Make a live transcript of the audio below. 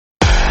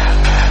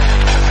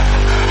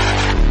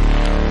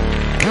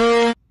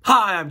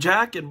Hi, I'm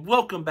Jack, and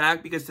welcome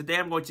back, because today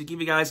I'm going to give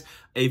you guys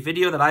a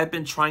video that I've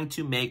been trying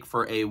to make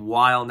for a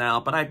while now,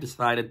 but I've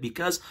decided,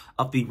 because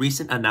of the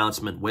recent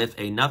announcement with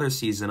another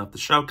season of the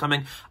show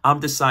coming,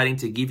 I'm deciding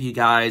to give you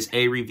guys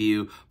a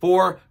review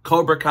for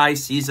Cobra Kai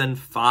Season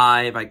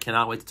 5. I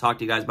cannot wait to talk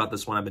to you guys about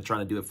this one. I've been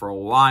trying to do it for a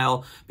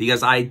while,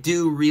 because I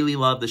do really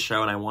love the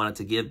show, and I wanted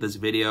to give this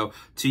video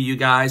to you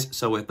guys.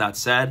 So with that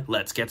said,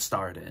 let's get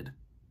started.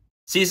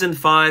 Season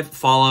 5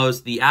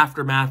 follows the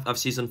aftermath of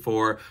Season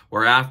 4,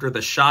 where after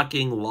the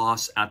shocking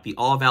loss at the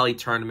All Valley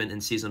Tournament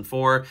in Season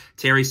 4,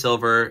 Terry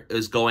Silver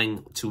is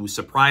going to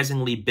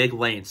surprisingly big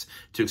lengths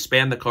to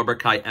expand the Cobra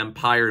Kai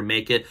empire and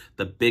make it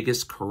the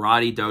biggest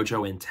karate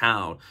dojo in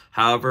town.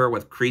 However,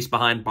 with Kreese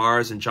behind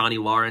bars and Johnny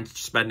Lawrence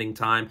spending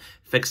time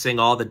fixing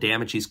all the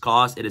damage he's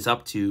caused, it is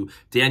up to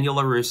Daniel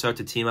LaRusso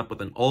to team up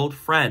with an old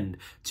friend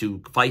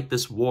to fight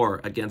this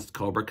war against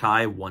Cobra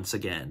Kai once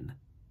again.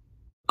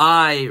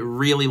 I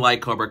really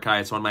like Cobra Kai.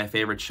 It's one of my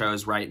favorite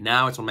shows right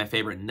now. It's one of my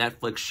favorite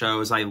Netflix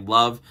shows. I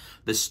love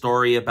the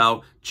story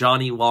about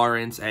Johnny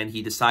Lawrence, and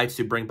he decides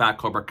to bring back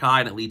Cobra Kai,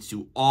 and it leads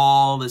to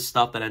all this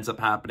stuff that ends up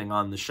happening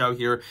on the show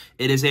here.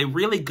 It is a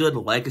really good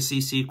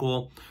legacy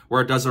sequel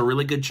where it does a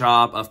really good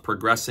job of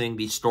progressing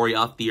the story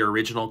of the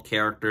original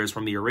characters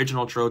from the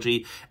original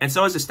trilogy, and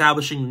so is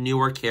establishing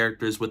newer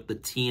characters with the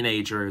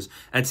teenagers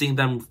and seeing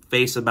them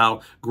face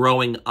about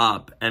growing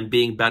up and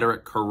being better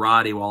at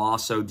karate while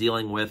also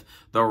dealing with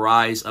the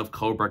rise of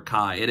Cobra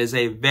Kai. It is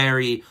a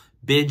very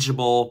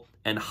bingeable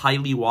and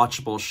highly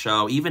watchable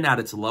show, even at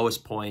its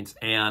lowest point,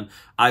 and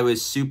I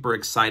was super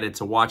excited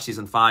to watch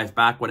Season 5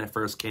 back when it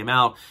first came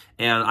out,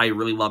 and I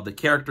really loved the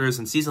characters,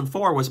 and Season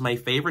 4 was my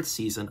favorite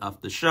season of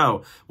the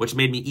show, which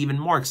made me even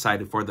more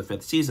excited for the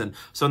 5th season.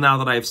 So now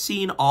that I've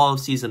seen all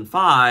of Season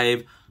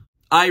 5,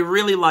 I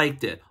really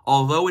liked it.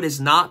 Although it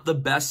is not the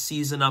best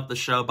season of the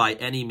show by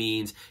any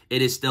means,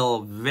 it is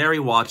still very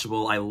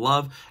watchable. I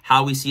love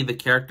how we see the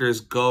characters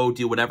go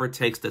do whatever it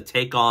takes to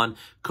take on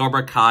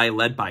Cobra Kai,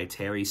 led by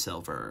Terry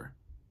Silver.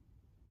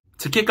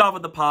 To kick off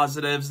with the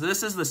positives,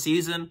 this is the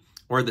season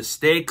where the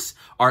stakes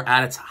are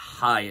at its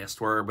highest,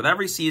 where with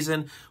every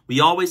season, we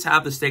always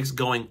have the stakes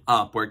going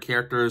up, where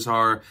characters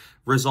are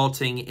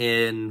resulting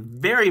in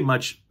very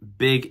much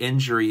big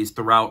injuries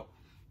throughout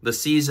the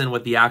season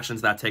with the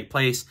actions that take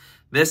place.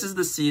 This is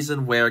the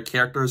season where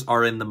characters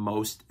are in the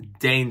most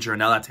danger.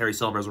 Now that Terry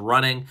Silver is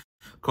running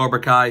Cobra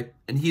Kai,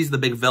 and he's the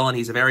big villain,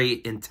 he's a very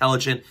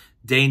intelligent,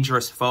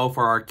 dangerous foe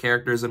for our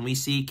characters, and we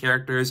see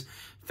characters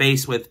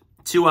faced with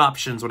two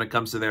options when it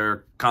comes to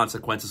their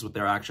consequences with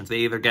their actions.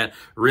 They either get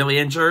really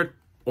injured,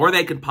 or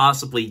they could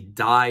possibly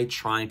die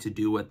trying to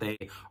do what they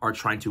are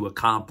trying to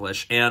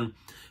accomplish. And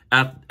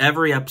at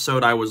every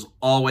episode, I was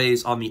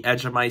always on the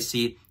edge of my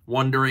seat,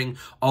 wondering,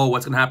 oh,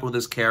 what's going to happen with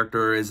this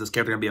character? Is this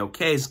character going to be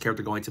okay? Is this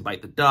character going to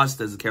bite the dust?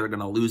 Is the character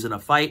going to lose in a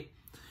fight?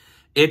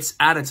 It's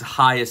at its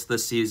highest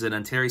this season,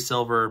 and Terry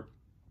Silver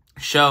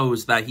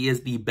shows that he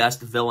is the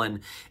best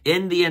villain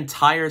in the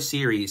entire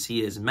series.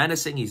 He is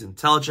menacing, he's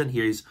intelligent,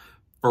 he's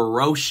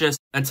ferocious,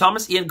 and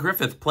Ian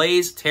Griffith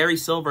plays Terry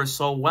Silver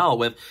so well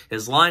with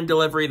his line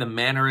delivery, the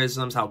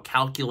mannerisms, how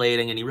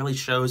calculating, and he really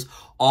shows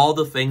all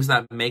the things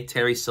that make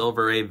Terry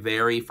Silver a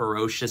very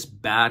ferocious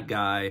bad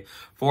guy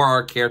for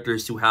our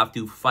characters to have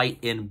to fight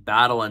in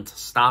battle and to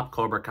stop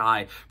Cobra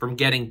Kai from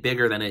getting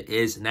bigger than it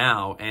is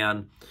now.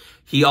 And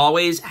he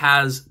always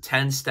has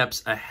 10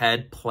 steps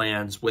ahead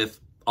plans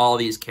with all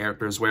these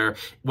characters, where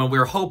when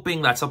we're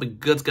hoping that something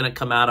good's going to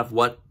come out of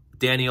what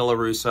Daniel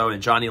LaRusso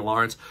and Johnny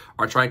Lawrence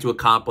are trying to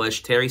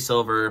accomplish, Terry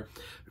Silver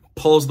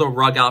pulls the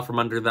rug out from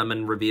under them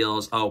and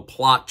reveals, oh,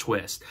 plot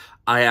twist,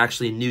 I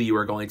actually knew you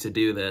were going to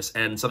do this,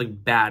 and something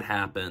bad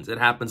happens. It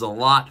happens a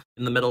lot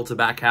in the middle to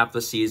back half of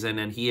the season,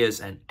 and he is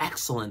an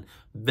excellent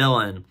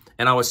villain.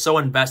 And I was so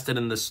invested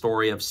in the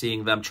story of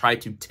seeing them try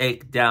to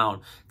take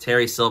down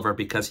Terry Silver,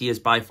 because he is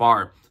by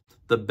far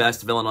the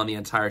best villain on the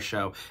entire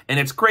show. And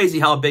it's crazy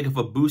how big of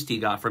a boost he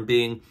got from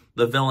being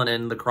the villain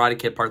in The Karate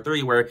Kid Part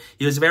 3, where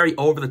he was very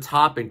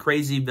over-the-top and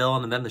crazy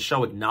villain, and then the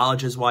show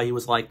acknowledges why he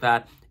was like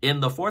that in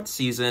the 4th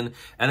season.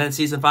 And then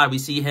Season 5, we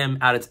see him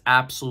at its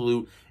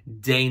absolute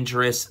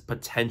dangerous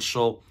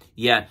potential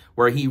yet,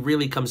 where he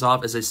really comes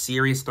off as a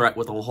serious threat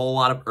with a whole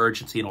lot of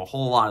urgency and a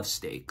whole lot of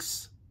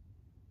stakes.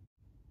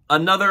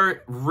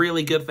 Another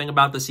really good thing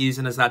about the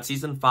season is that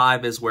Season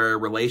 5 is where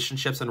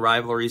relationships and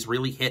rivalries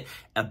really hit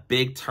a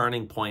big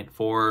turning point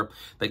for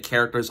the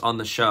characters on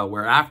the show,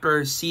 where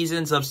after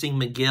seasons of seeing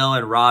McGill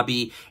and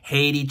Robbie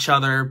hate each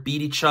other,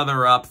 beat each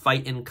other up,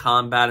 fight in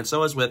combat, and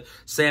so is with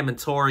Sam and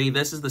Tori,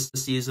 this is the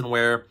season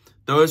where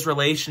those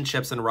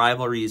relationships and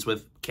rivalries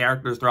with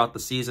characters throughout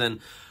the season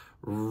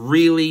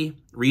really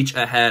reach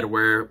a head,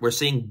 where we're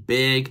seeing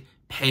big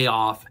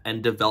payoff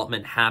and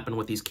development happen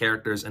with these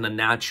characters in a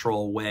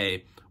natural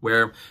way.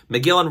 Where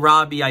McGill and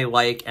Robbie I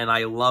like, and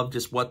I love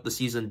just what the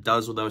season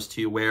does with those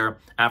two, where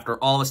after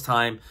all this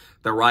time,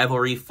 the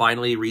rivalry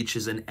finally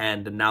reaches an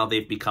end, and now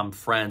they've become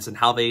friends, and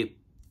how they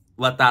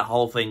let that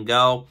whole thing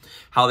go.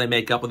 How they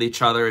make up with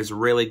each other is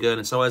really good.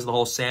 And so is the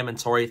whole Sam and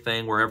Tori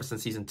thing, where ever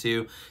since season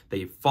 2,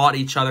 they fought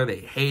each other,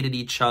 they hated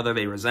each other,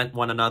 they resent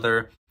one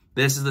another.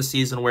 This is the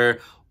season where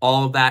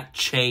all of that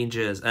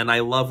changes. And I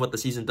love what the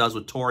season does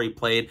with Tori,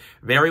 played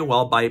very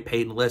well by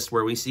Peyton List,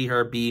 where we see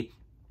her be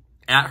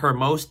at her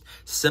most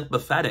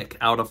sympathetic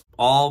out of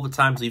all the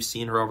times we've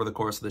seen her over the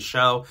course of the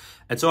show.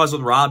 And so as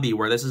with Robbie,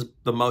 where this is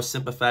the most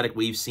sympathetic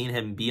we've seen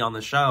him be on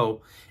the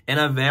show in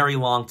a very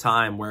long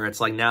time, where it's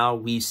like now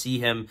we see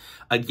him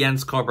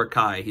against Cobra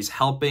Kai. He's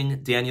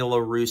helping Daniel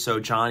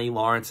LaRusso, Johnny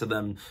Lawrence, and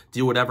them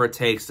do whatever it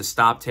takes to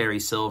stop Terry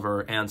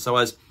Silver. And so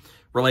as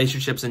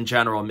relationships in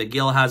general,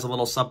 McGill has a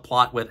little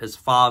subplot with his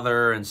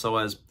father, and so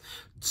as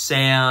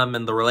Sam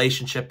and the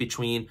relationship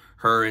between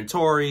her and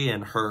Tori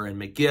and her and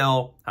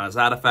McGill. How does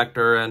that affect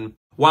her? And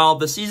while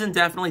the season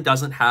definitely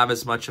doesn't have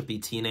as much of the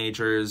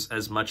teenagers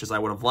as much as I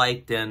would have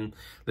liked, and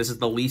this is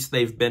the least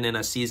they've been in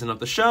a season of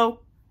the show,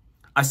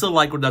 I still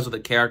like what it does with the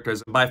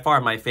characters. By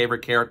far, my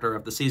favorite character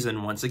of the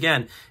season, once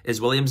again,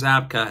 is William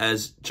Zabka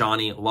as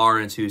Johnny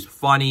Lawrence, who's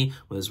funny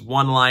with his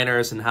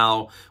one-liners and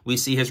how we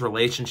see his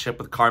relationship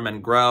with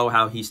Carmen grow,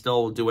 how he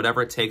still will do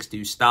whatever it takes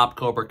to stop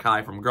Cobra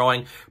Kai from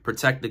growing,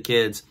 protect the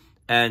kids,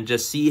 and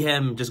just see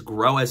him just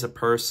grow as a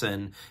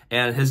person.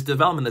 And his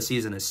development this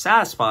season is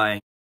satisfying.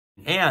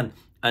 And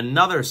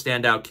another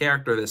standout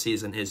character this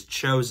season is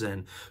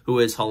Chosen, who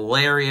is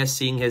hilarious,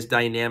 seeing his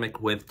dynamic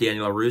with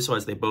Daniel LaRusso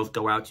as they both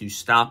go out to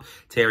stop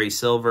Terry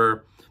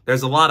Silver.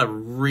 There's a lot of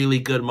really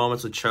good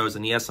moments with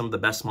Chosen. He has some of the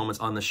best moments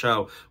on the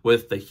show,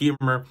 with the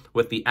humor,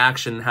 with the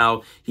action,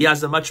 how he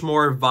has a much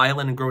more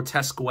violent and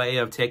grotesque way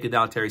of taking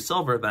down Terry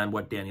Silver than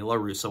what Daniel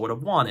LaRusso would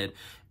have wanted,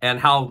 and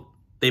how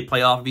they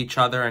play off of each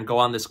other and go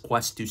on this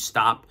quest to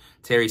stop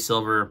Terry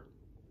Silver.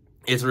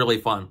 It's really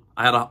fun.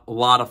 I had a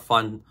lot of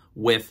fun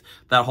with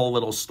that whole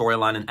little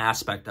storyline and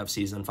aspect of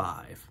season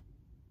 5.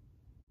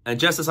 And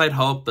just as I'd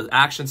hoped, the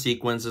action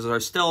sequences are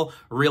still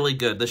really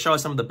good. The show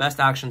has some of the best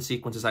action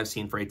sequences I've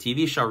seen for a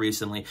TV show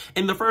recently.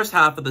 In the first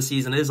half of the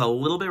season, it is a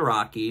little bit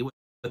rocky with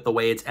the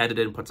way it's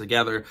edited and put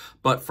together,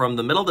 but from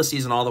the middle of the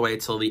season all the way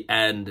till the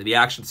end, the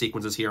action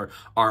sequences here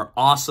are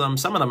awesome.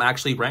 Some of them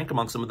actually rank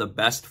among some of the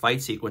best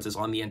fight sequences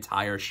on the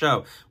entire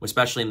show,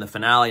 especially in the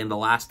finale and the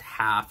last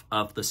half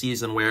of the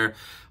season, where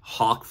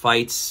Hawk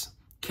fights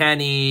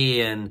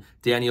Kenny and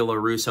Daniel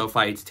LaRusso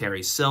fights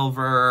Terry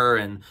Silver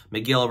and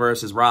McGill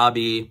versus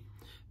Robbie.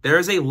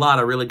 There's a lot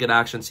of really good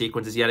action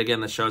sequences. Yet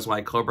again, this shows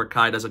why Cobra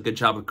Kai does a good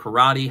job of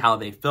karate, how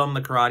they film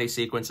the karate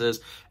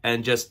sequences,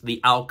 and just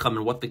the outcome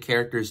and what the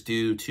characters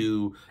do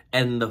to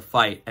end the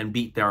fight and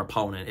beat their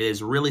opponent. It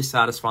is really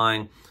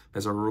satisfying.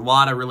 There's a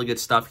lot of really good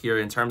stuff here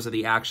in terms of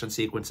the action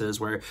sequences,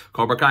 where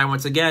Cobra Kai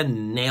once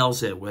again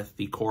nails it with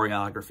the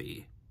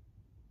choreography.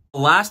 The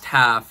last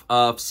half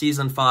of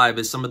season 5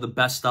 is some of the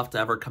best stuff to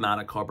ever come out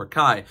of Cobra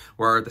Kai,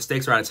 where the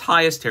stakes are at its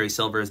highest. Terry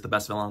Silver is the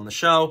best villain on the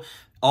show.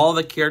 All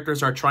the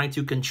characters are trying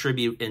to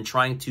contribute and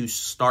trying to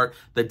start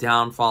the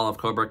downfall of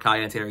Cobra Kai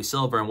and Terry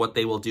Silver, and what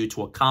they will do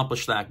to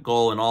accomplish that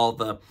goal, and all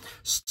the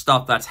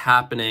stuff that's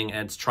happening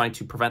and trying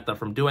to prevent them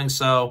from doing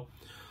so.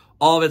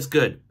 All of it's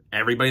good.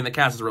 Everybody in the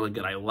cast is really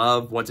good. I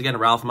love, once again,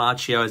 Ralph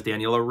Macchio as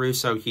Daniel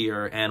LaRusso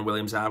here, and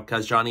William Zabka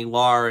as Johnny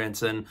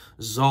Lawrence, and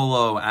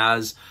Xolo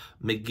as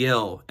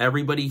McGill.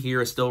 Everybody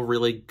here is still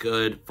really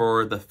good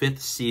for the 5th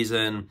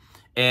season.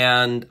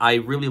 And I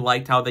really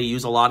liked how they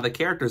use a lot of the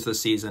characters this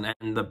season.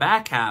 And the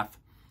back half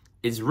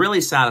is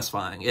really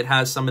satisfying. It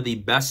has some of the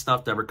best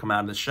stuff to ever come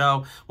out of the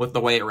show, with the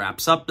way it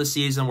wraps up the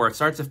season, where it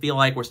starts to feel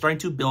like we're starting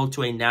to build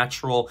to a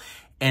natural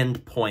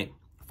end point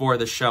for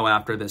the show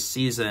after this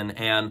season.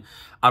 And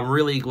I'm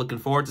really looking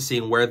forward to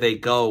seeing where they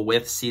go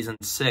with season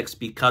 6,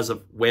 because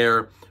of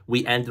where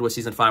we ended with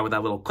season 5 with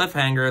that little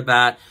cliffhanger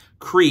that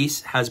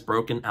Kreese has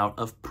broken out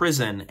of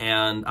prison.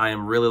 And I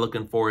am really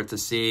looking forward to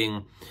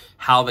seeing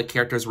how the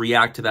characters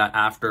react to that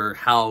after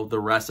how the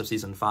rest of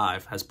season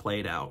 5 has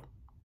played out.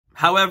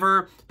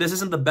 However, this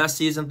isn't the best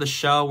season of the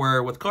show,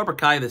 where with Cobra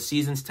Kai, the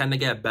seasons tend to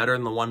get better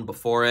than the one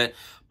before it.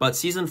 But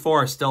season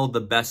 4 is still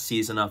the best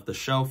season of the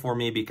show for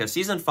me, because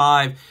season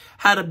 5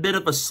 had a bit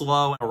of a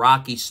slow and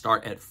rocky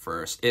start at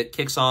first. It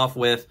kicks off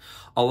with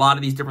a lot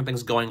of these different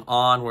things going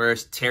on,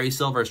 whereas Terry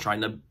Silver is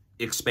trying to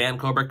expand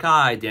Cobra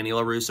Kai,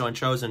 Daniel LaRusso and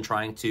Chosen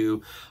trying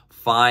to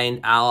find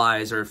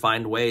allies or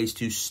find ways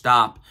to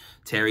stop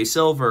Terry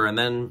Silver. And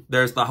then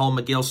there's the whole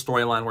McGill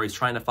storyline where he's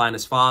trying to find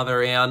his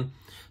father. And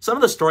some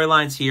of the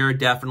storylines here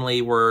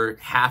definitely were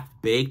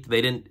half-baked.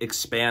 They didn't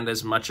expand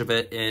as much of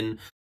it in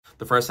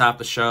the first half of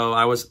the show.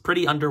 I was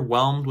pretty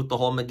underwhelmed with the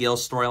whole McGill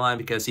storyline,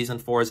 because season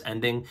 4's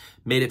ending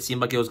made it seem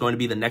like it was going to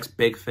be the next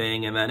big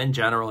thing. And then in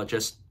general, it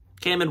just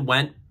came and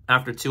went.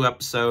 After 2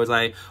 episodes,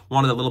 I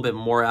wanted a little bit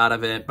more out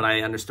of it, but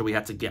I understood we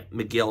had to get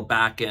McGill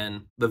back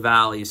in the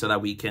valley so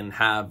that we can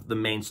have the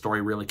main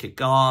story really kick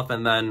off.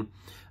 And then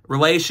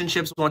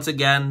relationships, once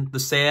again, the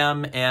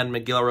Sam and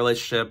McGill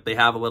relationship, they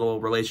have a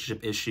little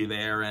relationship issue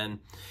there. And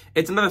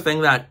it's another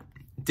thing that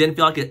didn't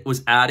feel like it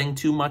was adding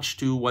too much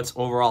to what's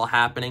overall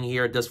happening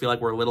here. It does feel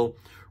like we're a little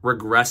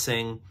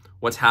regressing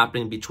what's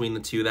happening between the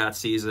two that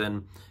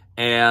season.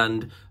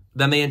 And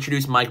then they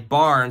introduced Mike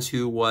Barnes,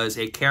 who was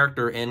a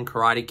character in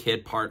Karate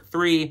Kid Part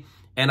 3.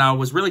 And I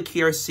was really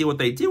curious to see what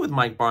they do with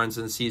Mike Barnes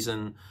in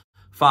Season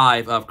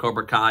 5 of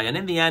Cobra Kai. And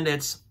in the end,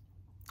 it's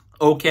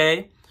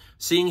okay.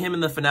 Seeing him in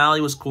the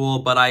finale was cool,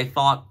 but I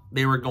thought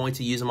they were going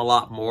to use him a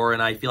lot more,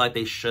 and I feel like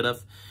they should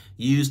have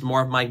used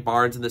more of Mike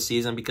Barnes in the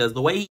season, because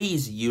the way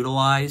he's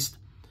utilized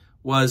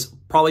was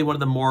probably one of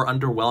the more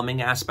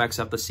underwhelming aspects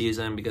of the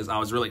season, because I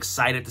was really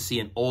excited to see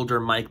an older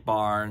Mike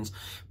Barnes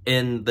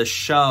in the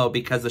show,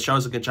 because the show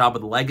does a good job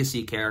with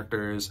legacy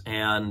characters,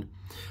 and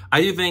I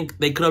do think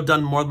they could have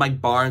done more with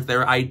Mike Barnes. There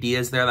are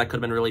ideas there that could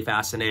have been really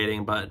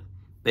fascinating, but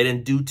they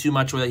didn't do too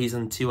much with it. He's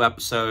in 2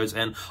 episodes,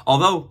 and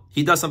although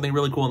he does something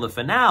really cool in the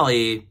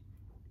finale,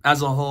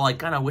 as a whole, I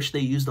kind of wish they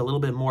used a little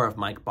bit more of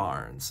Mike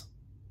Barnes.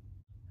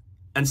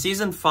 And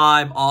Season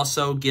 5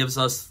 also gives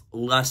us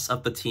less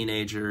of the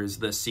teenagers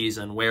this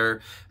season,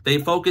 where they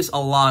focus a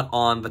lot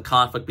on the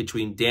conflict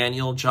between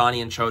Daniel,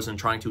 Johnny, and Chosen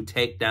trying to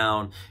take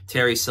down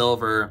Terry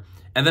Silver.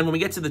 And then when we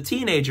get to the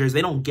teenagers,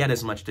 they don't get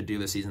as much to do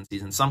this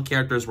season. Some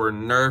characters were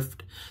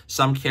nerfed.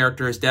 Some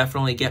characters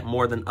definitely get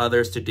more than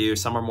others to do.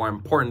 Some are more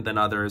important than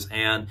others.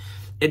 And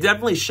it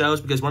definitely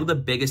shows, because one of the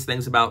biggest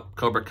things about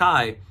Cobra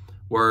Kai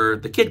were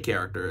the kid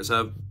characters,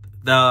 of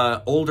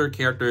the older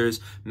characters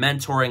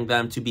mentoring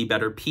them to be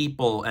better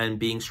people and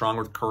being strong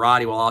with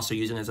karate while also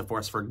using it as a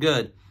force for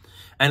good.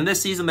 And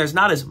this season, there's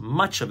not as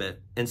much of it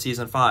in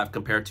Season 5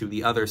 compared to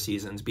the other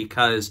seasons,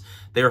 because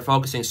they were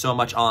focusing so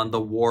much on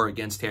the war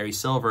against Terry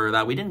Silver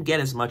that we didn't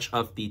get as much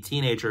of the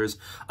teenagers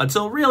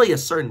until really a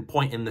certain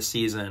point in the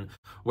season,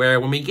 where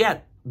when we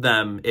get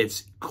them,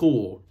 it's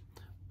cool.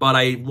 But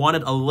I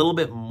wanted a little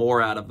bit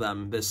more out of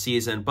them this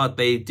season, but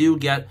they do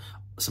get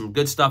some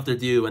good stuff to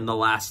do in the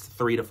last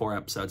 3 to 4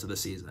 episodes of the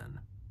season.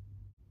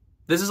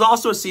 This is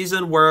also a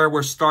season where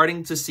we're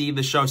starting to see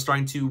the show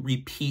starting to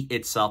repeat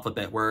itself a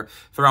bit, where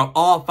throughout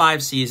all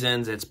 5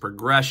 seasons, it's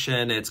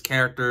progression, it's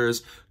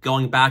characters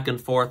going back and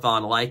forth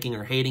on liking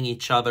or hating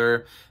each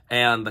other,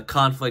 and the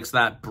conflicts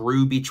that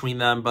brew between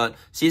them. But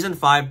Season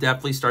 5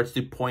 definitely starts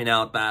to point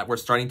out that we're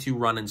starting to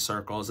run in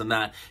circles, and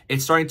that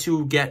it's starting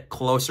to get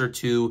closer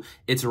to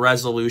its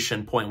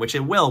resolution point, which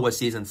it will with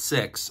Season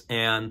 6.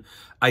 And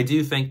I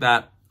do think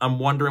that I'm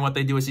wondering what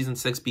they do with Season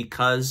 6,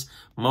 because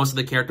most of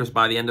the characters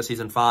by the end of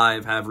Season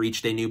 5 have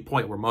reached a new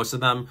point where most of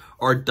them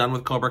are done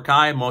with Cobra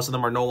Kai. Most of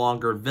them are no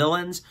longer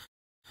villains.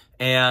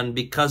 And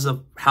because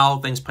of how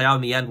things play out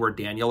in the end, where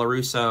Daniel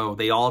LaRusso,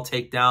 they all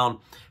take down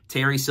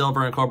Terry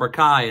Silver and Cobra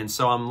Kai. And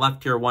so I'm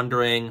left here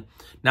wondering,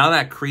 now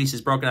that Kreese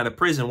is broken out of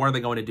prison, what are they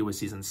going to do with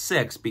Season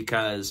 6?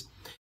 Because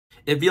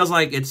it feels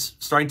like it's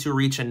starting to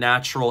reach a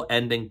natural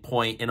ending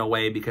point in a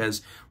way,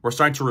 because we're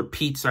starting to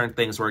repeat certain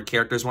things where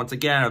characters, once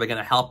again, are they going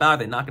to help out? Are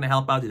they not going to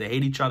help out? Do they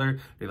hate each other?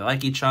 Do they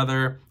like each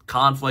other?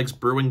 Conflicts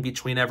brewing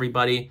between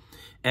everybody.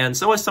 And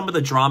so as some of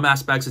the drama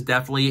aspects is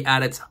definitely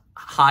at its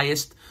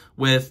highest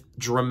with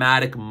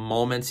dramatic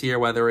moments here,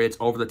 whether it's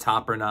over the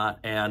top or not.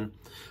 And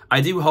I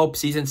do hope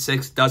Season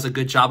 6 does a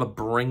good job of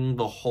bringing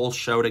the whole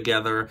show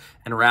together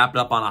and wrap it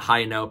up on a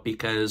high note,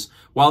 because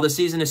while the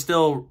season is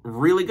still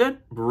really good,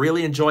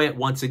 really enjoy it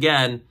once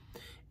again,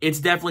 it's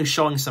definitely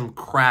showing some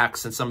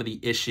cracks in some of the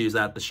issues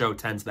that the show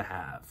tends to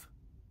have.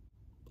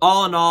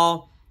 All in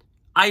all,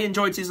 I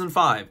enjoyed Season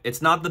 5.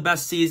 It's not the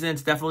best season.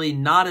 It's definitely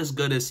not as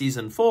good as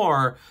Season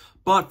 4,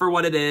 but for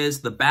what it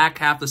is, the back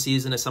half of the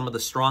season is some of the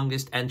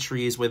strongest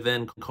entries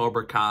within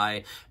Cobra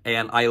Kai,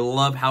 and I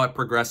love how it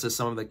progresses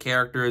some of the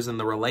characters and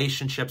the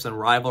relationships and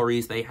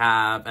rivalries they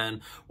have. And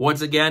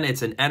once again,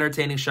 it's an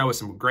entertaining show with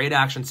some great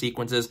action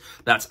sequences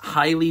that's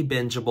highly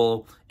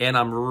bingeable, and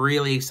I'm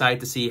really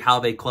excited to see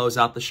how they close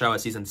out the show at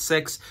Season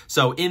 6.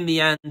 So in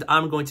the end,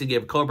 I'm going to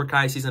give Cobra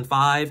Kai Season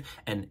 5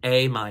 an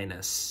A-.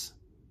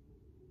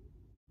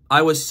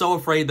 I was so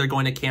afraid they're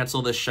going to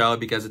cancel this show,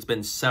 because it's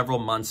been several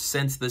months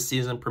since this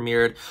season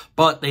premiered,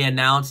 but they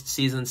announced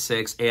Season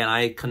 6, and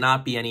I could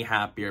not be any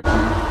happier.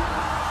 Yes!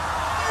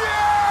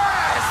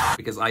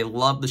 Because I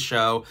love the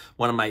show,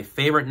 one of my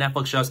favorite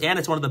Netflix shows, and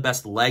it's one of the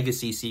best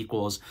legacy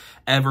sequels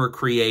ever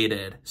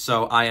created.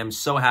 So I am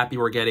so happy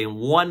we're getting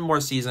one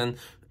more season,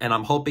 and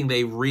I'm hoping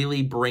they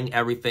really bring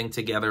everything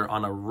together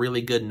on a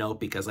really good note,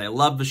 because I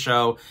love the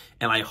show,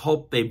 and I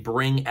hope they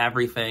bring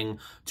everything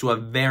to a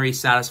very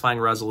satisfying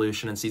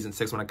resolution in Season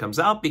 6 when it comes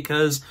out,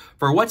 because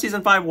for what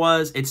Season 5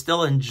 was, it's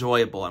still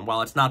enjoyable. And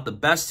while it's not the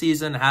best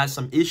season, it has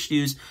some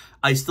issues,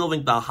 I still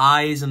think the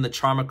highs and the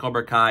charm of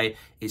Cobra Kai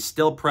is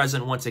still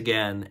present once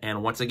again.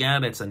 And once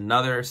again, it's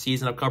another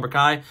season of Cobra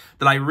Kai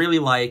that I really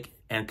like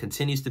and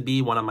continues to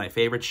be one of my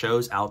favorite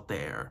shows out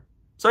there.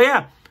 So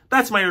yeah,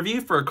 that's my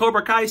review for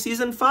Cobra Kai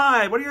Season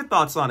 5. What are your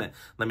thoughts on it?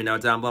 Let me know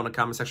down below in the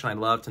comment section. I'd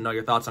love to know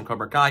your thoughts on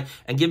Cobra Kai,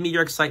 and give me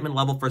your excitement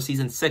level for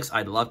Season 6.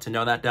 I'd love to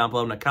know that down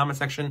below in the comment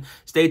section.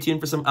 Stay tuned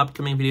for some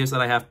upcoming videos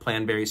that I have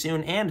planned very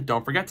soon, and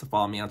don't forget to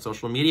follow me on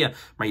social media.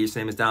 My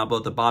username is down below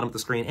at the bottom of the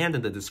screen and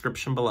in the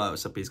description below,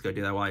 so please go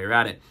do that while you're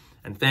at it.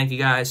 And thank you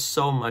guys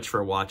so much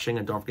for watching,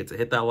 and don't forget to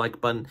hit that like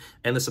button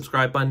and the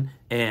subscribe button,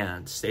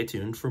 and stay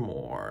tuned for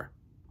more.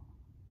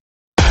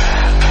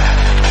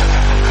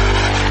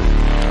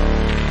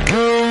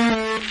 Macchio.